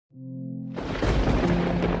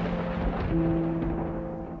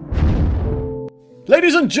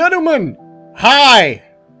Ladies and gentlemen, hi!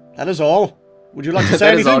 That is all. Would you like to say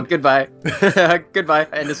that anything? That is all. Goodbye. Goodbye.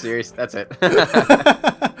 End of series. That's it.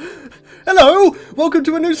 Hello! Welcome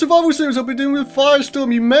to a new survival series I'll be doing with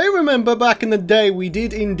Firestorm. You may remember back in the day we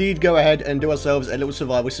did indeed go ahead and do ourselves a little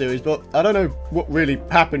survival series, but I don't know what really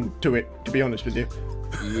happened to it, to be honest with you.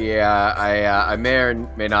 Yeah, I may or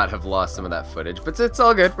may not have lost some of that footage, but it's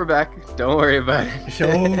all good. We're back. Don't worry about it. It's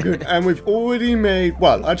all good. And we've already made,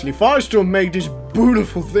 well, actually Firestorm made this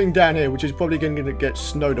beautiful thing down here, which is probably going to get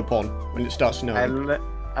snowed upon when it starts snowing.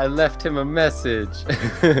 I left him a message.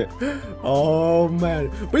 Oh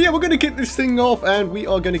man. But yeah, we're going to kick this thing off and we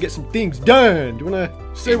are going to get some things done. Do you want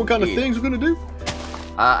to say what kind of things we're going to do?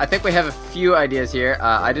 I think we have a few ideas here.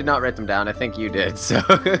 I did not write them down. I think you did. So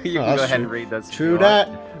you can go ahead and read those. True that.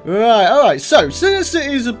 Right, alright. So, since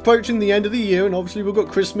it is approaching the end of the year, and obviously we've got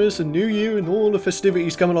Christmas and New Year and all the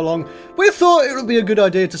festivities coming along, we thought it would be a good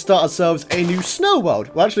idea to start ourselves a new snow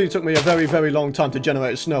world. Well, actually it took me a very, very long time to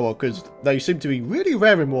generate a snow world, because they seem to be really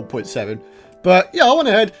rare in 1.7. But yeah, I went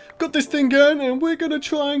ahead, got this thing going, and we're going to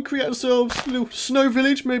try and create ourselves a little snow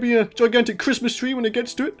village, maybe a gigantic Christmas tree when it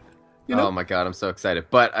gets to it. You know? Oh my god, I'm so excited.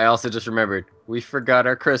 But I also just remembered, we forgot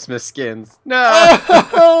our Christmas skins. No!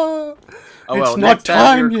 Oh, well, it's not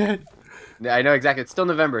time yet. I know exactly. It's still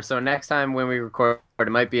November, so next time when we record, it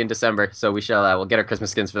might be in December. So we shall, we'll get our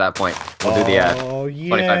Christmas skins for that point. We'll do the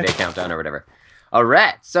 25-day countdown or whatever. All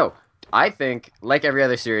right. So I think, like every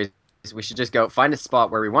other series, we should just go find a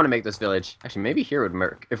spot where we want to make this village. Actually, maybe here would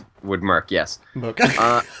Merc. Yes.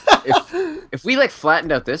 If we like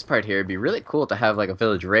flattened out this part here, it'd be really cool to have like a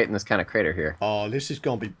village right in this kind of crater here. Oh, this is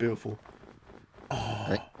gonna be beautiful. Oh, I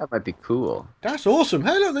think that might be cool. That's awesome.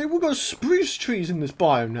 Hey, look, we've got spruce trees in this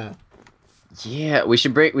biome now. Yeah, we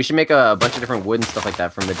should make a bunch of different wood and stuff like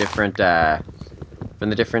that from the different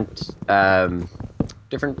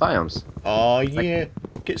different biomes. Oh yeah,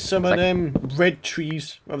 get some of them red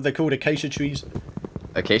trees. What are they called? Acacia trees.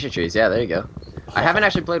 Acacia trees. Yeah, there you go. I haven't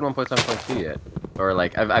actually played 1.7.2 yet, or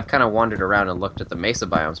like I've kind of wandered around and looked at the mesa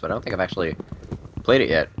biomes, but I don't think I've actually played it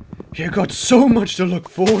yet. You got so much to look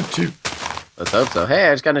forward to. Let's hope so. Hey,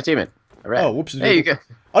 I just got an achievement. All right. Oh, whoops! There you go.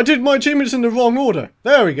 I did my achievements in the wrong order.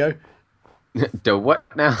 There we go. Do what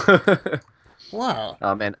now? Wow.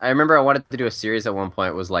 Oh man, I remember I wanted to do a series at one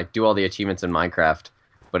point. It was like do all the achievements in Minecraft,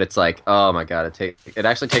 but it's like, oh my god, it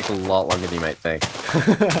actually takes a lot longer than you might think.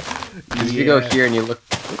 If you go here and you look,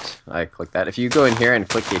 oops, I clicked that. If you go in here and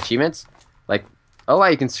click the achievements, like, oh wow,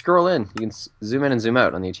 you can scroll in. You can zoom in and zoom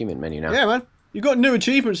out on the achievement menu now. Yeah, man. You got new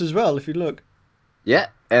achievements as well if you look. Yeah,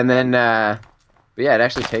 and then, but yeah, it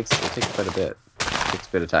actually takes quite a bit. It takes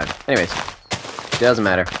a bit of time. Anyways, doesn't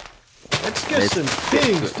matter. Let's get some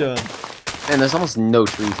things done. And there's almost no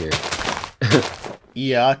trees here.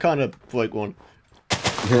 Yeah, I kind of broke one.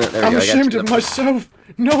 I'm ashamed of myself.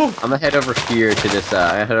 No. I'm gonna head over here to this.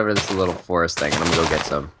 I head over to this little forest thing, and I'm gonna go get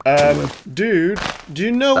some. Dude, do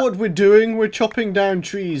you know what we're doing? We're chopping down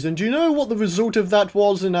trees, and do you know what the result of that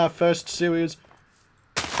was in our first series?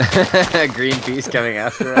 Greenpeace coming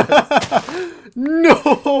after us.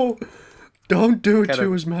 No! Don't do it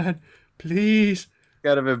to us, man. Please.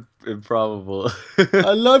 Kind of improbable.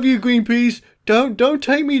 I love you, Greenpeace. Don't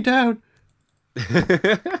take me down.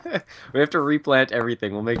 We have to replant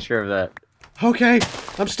everything. We'll make sure of that. Okay,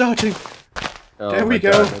 I'm starting. Oh, there we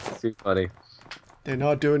God, go. That's too funny. They're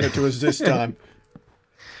not doing it to us this time.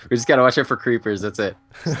 We just gotta watch out for creepers. That's it.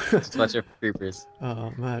 Just watch out for creepers.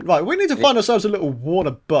 Oh man. Right, we need to find ourselves a little water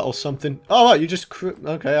butt or something. Oh right, you just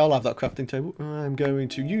okay. I'll have that crafting table. I'm going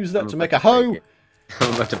to use that to make a hoe.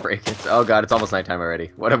 I'm about to break it. Oh god, it's almost nighttime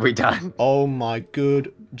already. What have we done? Oh my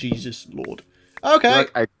good Jesus Lord. Okay.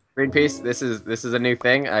 Look, Greenpeace, this is a new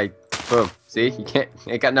thing. Boom. See, you can't.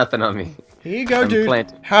 Ain't got nothing on me. Here you go, dude.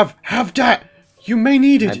 Planting. Have that. You may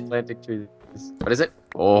need it. I'm planting trees. What is it?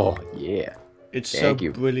 Oh yeah. It's so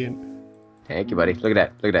brilliant. Thank you, buddy. Look at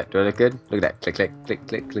that. Look at that. Do I look good? Look at that. Click, click, click,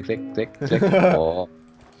 click, click, click, click, click. Oh.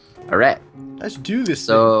 All right. Let's do this.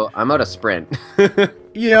 So I'm out of sprint.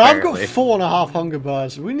 Yeah, I've got 4.5 hunger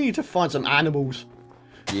bars. We need to find some animals.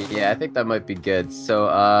 Yeah, I think that might be good. So,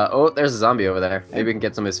 oh, there's a zombie over there. Maybe we can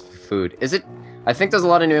get some of his food. Is it? I think there's a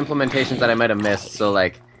lot of new implementations that I might have missed. So,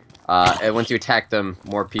 like, once you attack them,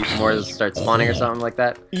 more start spawning or something like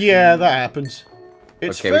that. Yeah, that happens.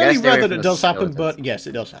 It's fairly rare that it does happen, but yes,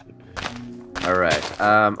 it does happen. All right.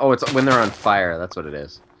 Oh, it's when they're on fire. That's what it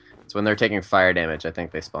is. It's when they're taking fire damage. I think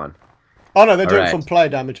they spawn. Oh no, they're doing it from player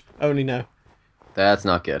damage only now. That's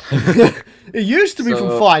not good. It used to be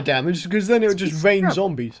from fire damage, because then it would just rain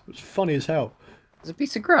zombies. It was funny as hell. There's a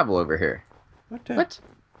piece of gravel over here. What?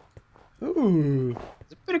 Ooh.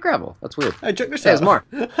 There's a bit of gravel. That's weird. Hey, check this out. There's more.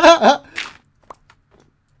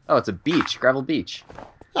 Oh, it's a beach, gravel beach.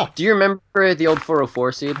 Oh. Do you remember the old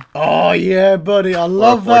 404 seed? Oh yeah, buddy, I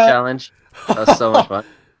love 404 that. challenge. That was so much fun.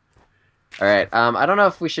 All right. I don't know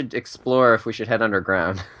if we should explore. If we should head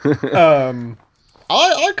underground.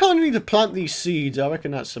 I kind of need to plant these seeds. I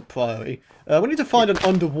reckon that's a priority. We need to find an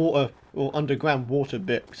underwater or underground water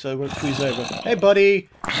bit. So we'll squeeze over. Hey, buddy.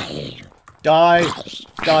 Die.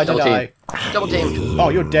 Die, Double die. team. Double team. Oh,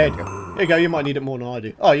 you're dead. Here you go. You might need it more than I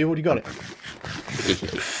do. Oh, you already got it.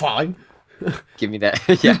 Fine. Give me that.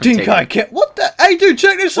 You Yeah, think I care? What the? Hey, dude,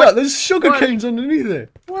 check this out. There's sugar What? canes underneath it.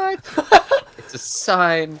 What? It's a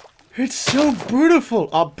sign. It's so beautiful.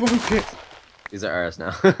 I broke it. These are ours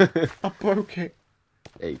now. I broke it.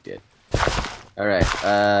 Yeah, you did. All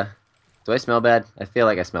right. Do I smell bad? I feel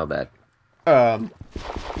like I smell bad. Yeah, Look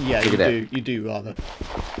you at that. do. You do rather.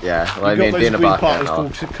 Yeah. Well, I You mean, got being those a green baka and all.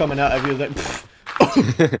 particles coming out of you. Like,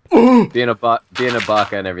 being a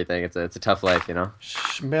baka and everything. It's a tough life, you know.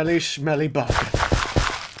 smelly, smelly baka.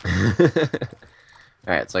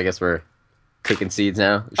 All right. So I guess we're cooking seeds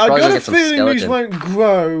now. We should I probably got go a get some feeling these skeleton. won't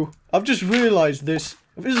grow. I've just realised this.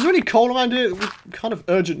 If there's any coal around here, we kind of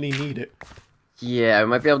urgently need it. Yeah, we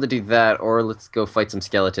might be able to do that, or let's go fight some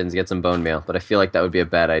skeletons, get some bone meal. But I feel like that would be a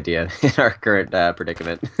bad idea in our current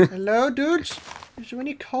predicament. Hello, dudes? Is there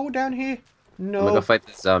any coal down here? I'm gonna go No. fight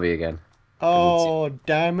this zombie again. Oh,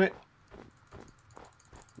 damn it.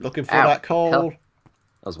 Looking for Ow, that coal. hell.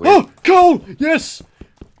 That was weird. Oh, coal! Yes!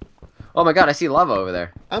 Oh my god, I see lava over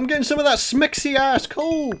there. I'm getting some of that smixy ass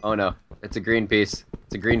coal. Oh no, it's a Greenpeace.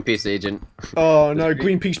 It's a Greenpeace agent. Oh no,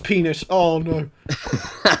 Greenpeace penis. Oh no.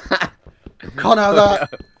 Can't have that.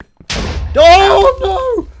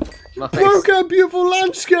 Oh no! My Broke face. our beautiful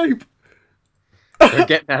landscape. They're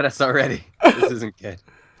getting at us already. This isn't good.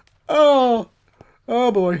 Oh.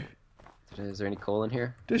 Oh boy. Is there any coal in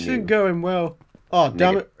here? This No. isn't going well. Oh,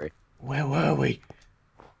 damn it. Negatory. Where were we?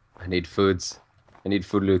 I need foods. I need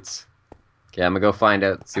food loots. Okay, I'm gonna go find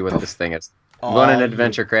out, see what this thing is. I'm going on an Oh,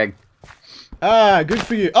 adventure, Craig. Ah, good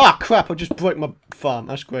for you. Ah, crap, I just broke my farm.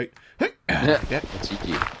 That's great. Yep. GG.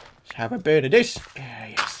 Let's have a bit of this. Ah,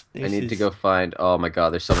 yes. I need to go find. Oh my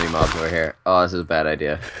god, there's so many mobs over here. Oh, this is a bad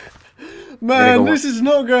idea. Man, go this is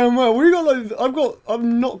not going well. We got like, I've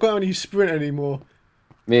not got any sprint anymore.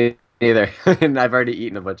 Me neither. And I've already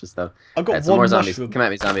eaten a bunch of stuff. I've got Alright, some one more zombies. mushroom. Come at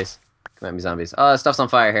me, zombies. Come at me, zombies. Oh, stuff's on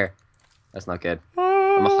fire here. That's not good.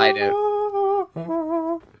 I'm gonna hide out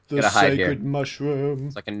The Gotta hide here. sacred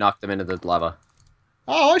mushroom. so I can knock them into the lava.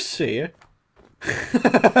 Oh, I see you.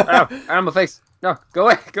 Oh, on my face. No, go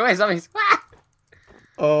away, zombies. Ah!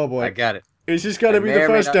 Oh boy. I got it. Is this gonna I be may the or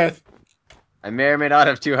may first not- death? I may or may not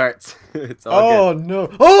have 2 hearts. It's all Oh no.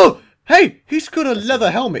 Oh! Hey! He's got a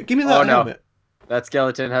leather helmet. Give me that Oh, no. helmet. good. That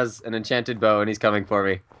skeleton has an enchanted bow and he's coming for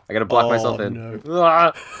me. I gotta block myself in. No.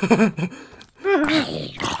 Ah! I'm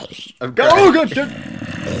Oh crying. god!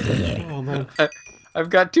 Oh man. I've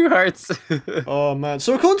got 2 hearts. Oh man.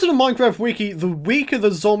 So according to the Minecraft wiki, the weaker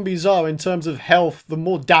the zombies are in terms of health, the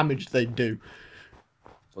more damage they do.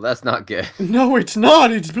 Well, that's not good. No, it's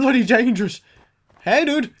not. It's bloody dangerous. Hey,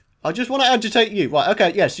 dude. I just want to agitate you. Right,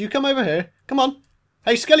 okay, yes, you come over here. Come on.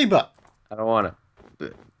 Hey, Skellybutt. I don't wanna.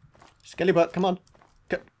 Skellybutt, come on.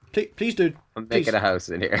 Please, dude. I'm Please. making a house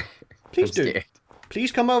in here. Please, I'm dude. scared.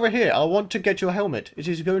 Please come over here. I want to get your helmet. It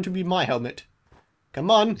is going to be my helmet. Come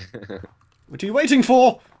on. What are you waiting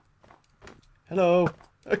for? Hello.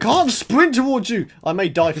 I can't sprint towards you. I may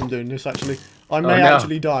die from doing this, actually. I may no.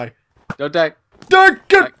 actually die. Don't die. Don't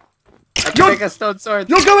get... I can You're- make a stone sword.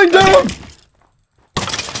 You're going down!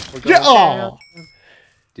 We're going Get off! down.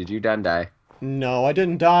 Did you done die? No, I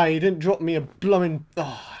didn't die. He didn't drop me a blooming...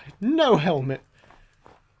 Oh, no helmet.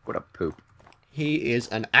 What a poop. He is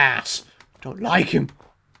an ass. Don't like him.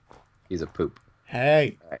 He's a poop.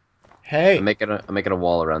 Hey. Alright. Hey. I'm making a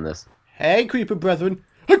wall around this. Hey, creeper brethren.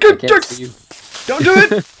 I can't see you. Don't do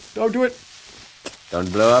it. Don't do it.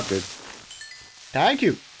 Don't blow up, dude. Thank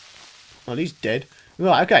you. Well, he's dead.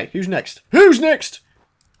 Right, okay. Who's next? Who's next?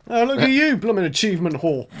 Oh, look at you, blooming achievement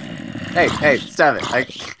whore. Hey, stop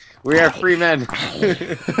it. We are free men.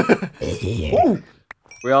 Ooh.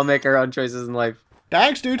 We all make our own choices in life.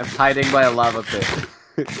 Thanks, dude. I'm hiding by a lava pit.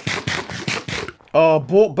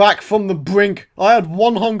 Brought back from the brink. I had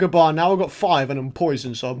 1 hunger bar, now I've got 5 and I'm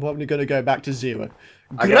poisoned, so I'm probably going to go back to 0.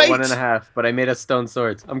 I got 1.5, but I made a stone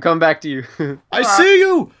sword. I'm coming back to you. I see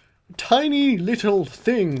you! Tiny little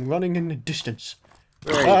thing running in the distance.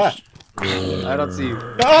 Where are you? I don't see you.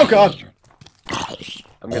 Oh god!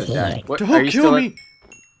 I'm gonna die. What, Don't kill me!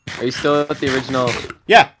 Are you still at the original?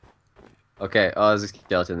 Yeah. Okay. Oh, there's a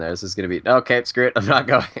skeleton there. This is gonna be. Okay, screw it. I'm not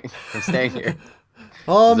going. I'm staying here.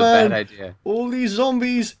 Oh This is a bad man, idea. all these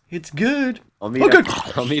zombies, it's good. I'll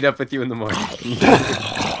meet up with you in the morning.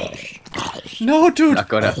 No, dude. I'm not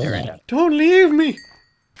going out there right now. Don't leave me.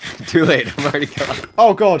 Too late. I'm already gone.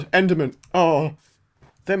 Oh god, Enderman. Oh,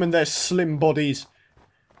 them and their slim bodies.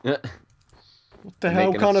 What the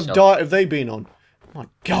hell kind of diet have they been on? My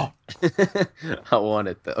god. I want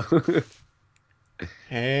it though.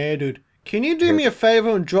 Hey, dude. Can you do me a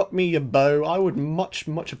favor and drop me your bow? I would much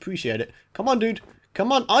appreciate it. Come on, dude.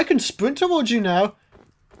 Come on. I can sprint towards you now.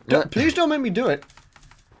 Please don't make me do it.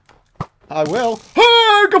 I will.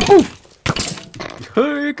 Hey, kapoof!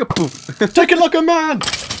 Hey, kapoof! Take it like a man!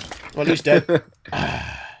 Well, he's dead.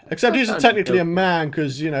 Except he's technically a man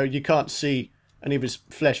because, you know, you can't see any of his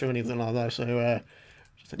flesh or anything like that, so,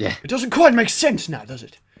 yeah. It doesn't quite make sense now, does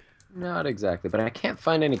it? Not exactly, but I can't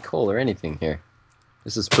find any coal or anything here.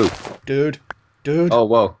 This is poop. Dude. Dude. Oh,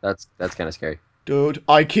 whoa. That's kind of scary. Dude,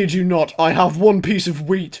 I kid you not. I have one piece of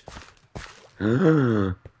wheat.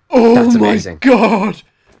 Oh, that's amazing. My god!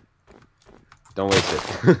 Don't waste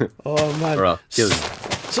it. Oh, man. Or I'll kill you.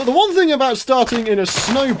 So the one thing about starting in a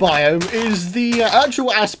snow biome is the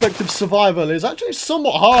actual aspect of survival is actually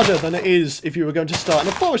somewhat harder than it is if you were going to start in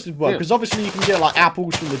a forested world. Because obviously you can get like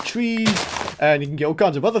apples from the trees and you can get all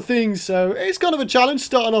kinds of other things. So it's kind of a challenge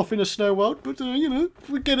starting off in a snow world. But, you know, if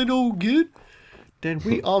we get it all good, then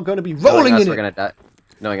we are going to be rolling in it.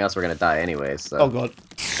 Knowing us, we're going to die anyways. So. Oh, God.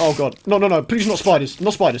 Oh, God. No, no, no. Please, not spiders.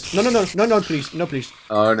 Not spiders. No, no, no. No, no, please. No, please.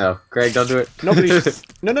 Oh, no. Craig, don't do it. No, please.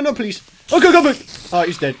 No, no, no, please. Okay, go back. Oh,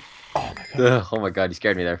 he's dead. Oh, my God. Oh, my God. You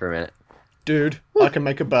scared me there for a minute. Dude, I can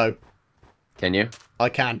make a bow. Can you? I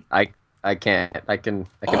can. I can't. I can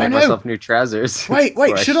make myself new trousers. Wait.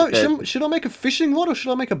 Should I make a fishing rod or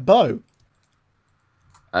should I make a bow?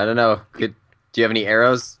 I don't know. Do you have any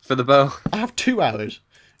arrows for the bow? I have 2 arrows.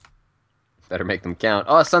 Better make them count.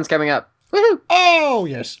 Oh, the sun's coming up. Woohoo! Oh,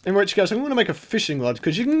 yes. In which case, I'm going to make a fishing rod,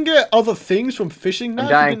 because you can get other things from fishing now. I'm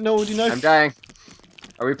dying. If you didn't already know. I'm dying.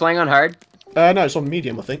 Are we playing on hard? No, it's on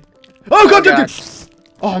medium, I think. Oh, God, dude!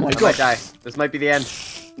 Oh, my God. I might die. This might be the end.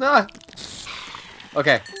 Ah.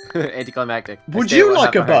 Okay. Anticlimactic. Would you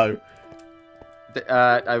like a bow?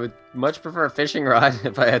 I would much prefer a fishing rod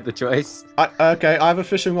if I had the choice. Okay, I have a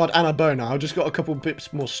fishing rod and a bow now. I've just got a couple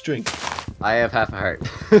bits more string. I have half a heart.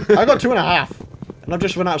 I got 2.5. And I've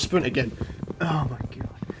just run out of sprint again. Oh my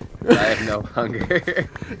god. I have no hunger.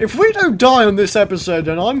 If we don't die on this episode,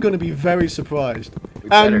 then I'm going to be very surprised. We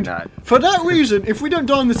better not. For that reason, if we don't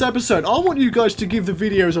die on this episode, I want you guys to give the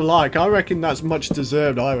videos a like. I reckon that's much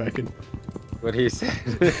deserved, I reckon. What he said.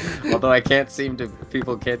 Although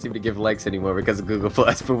people can't seem to give likes anymore because of Google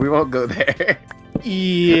Plus, but we won't go there.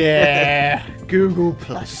 Yeah, Google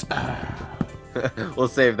Plus. We'll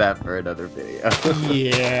save that for another video.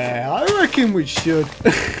 Yeah, I reckon we should.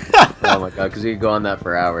 Oh my god, because we could go on that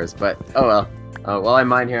for hours, but oh well. While I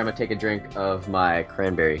mine here, I'm gonna take a drink of my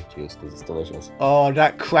cranberry juice because it's delicious. Oh,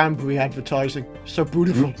 that cranberry advertising. So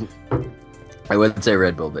beautiful. I wouldn't say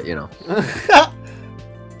Red Bull, but you know.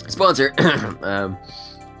 Sponsor. Yeah,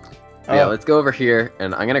 let's go over here,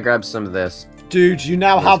 and I'm gonna grab some of this. Dude, you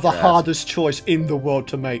now have the hardest choice in the world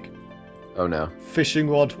to make. Oh no. Fishing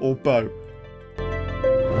rod or bow.